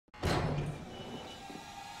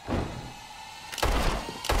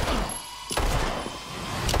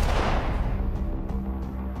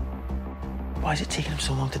Why is it taking him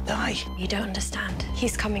so long to die? You don't understand.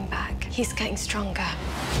 He's coming back. He's getting stronger.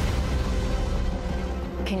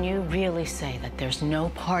 Can you really say that there's no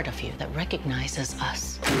part of you that recognizes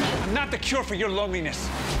us? I'm not the cure for your loneliness.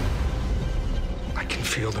 I can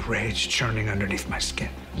feel the rage churning underneath my skin.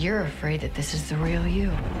 You're afraid that this is the real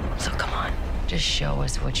you. So come on, just show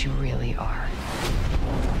us what you really are.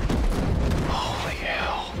 Holy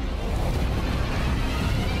hell.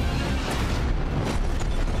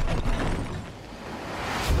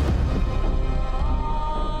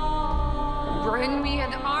 Bring me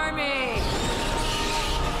an army!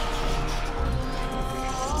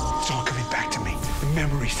 It's all coming back to me. The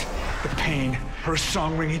memories, the pain, her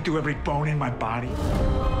song ringing through every bone in my body.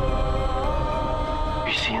 Are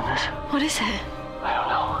you seeing this? What is it? I don't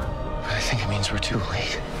know. But I think it means we're too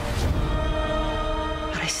late.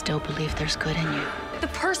 But I still believe there's good in you. The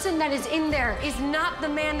person that is in there is not the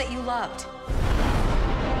man that you loved.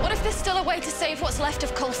 What if there's still a way to save what's left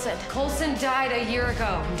of Coulson? Coulson died a year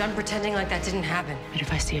ago. I'm done pretending like that didn't happen. But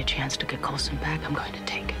if I see a chance to get Coulson back, I'm going to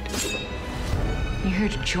take it. You're here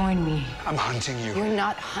to join me. I'm hunting you. You're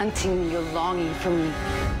not hunting me, you're longing for me.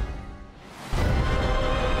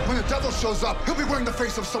 When the devil shows up, he'll be wearing the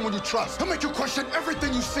face of someone you trust. He'll make you question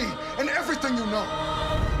everything you see and everything you know.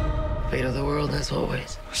 Fate of the world, as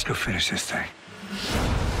always. Let's go finish this thing.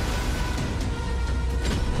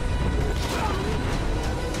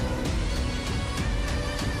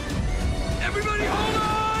 Everybody hold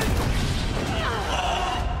on!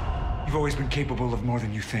 You've always been capable of more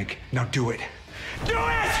than you think. Now do it. Do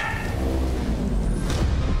it!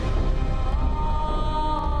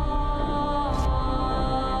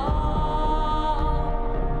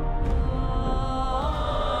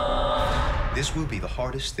 This will be the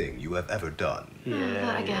hardest thing you have ever done.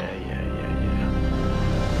 That again. Yeah.